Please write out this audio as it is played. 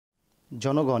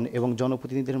জনগণ এবং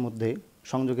জনপ্রতিনিধিদের মধ্যে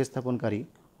সংযোগ স্থাপনকারী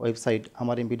ওয়েবসাইট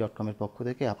আমারএমপি.com-এর পক্ষ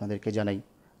থেকে আপনাদেরকে জানাই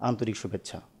আন্তরিক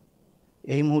শুভেচ্ছা।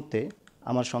 এই মুহূর্তে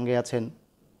আমার সঙ্গে আছেন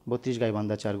 ৩২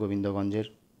 গাইবান্ধা ৪ গোবিন্দগঞ্জের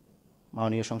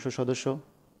মাননীয় সংসদ সদস্য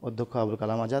অধ্যক্ষ আবুল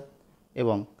কালাম আজাদ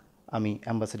এবং আমি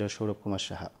অ্যাম্বাসেডর সৌরভ কুমার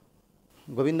সাহা।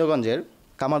 গোবিন্দগঞ্জের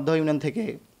কামারদহ ইউনিয়ন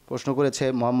থেকে প্রশ্ন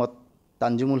করেছে মোহাম্মদ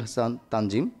তানজিমুল হাসান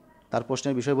তানজিম। তার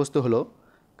প্রশ্নের বিষয়বস্তু হলো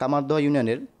কামারদহ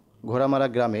ইউনিয়নের ঘোরামারা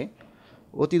গ্রামে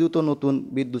অতি দ্রুত নতুন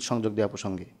বিদ্যুৎ সংযোগ দেওয়া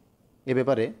প্রসঙ্গে। এ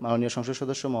ব্যাপারে মাননীয় সংসদ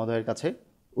সদস্য মহোদয়ের কাছে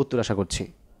উত্তর আশা করছি।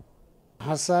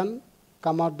 হাসান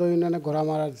কামারদহ ইউনিয়নে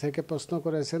ঘোরামারা থেকে প্রশ্ন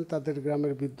করেছেন তাদের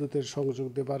গ্রামের বিদ্যুতের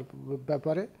সংযোগ দেবার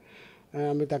ব্যাপারে।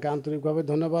 আমি তাকে আন্তরিকভাবে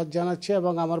ধন্যবাদ জানাচ্ছি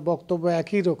এবং আমার বক্তব্য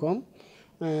একই রকম।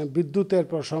 বিদ্যুতের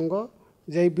প্রসঙ্গ,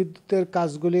 যেই বিদ্যুতের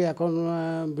কাজগুলি এখন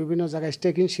বিভিন্ন জায়গায়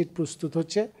স্টেকিং শিট প্রস্তুত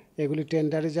হচ্ছে, এগুলি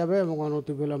টেন্ডারে যাবে এবং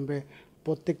অনতিবিলম্বে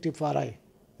প্রত্যেকটি পাড়ায়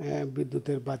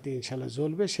বিদ্যুতের বাতি ইনশাল্লাহ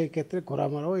জ্বলবে। সেই ক্ষেত্রে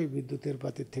ঘোরামারাও এই বিদ্যুতের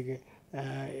বাতির থেকে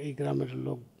এই গ্রামের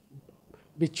লোক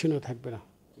বিচ্ছিন্ন থাকবে না।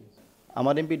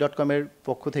 আমারএমপি.com-এর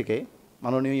পক্ষ থেকে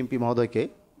মাননীয় এমপি মহোদয়কে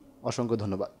অসংখ্য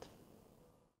ধন্যবাদ।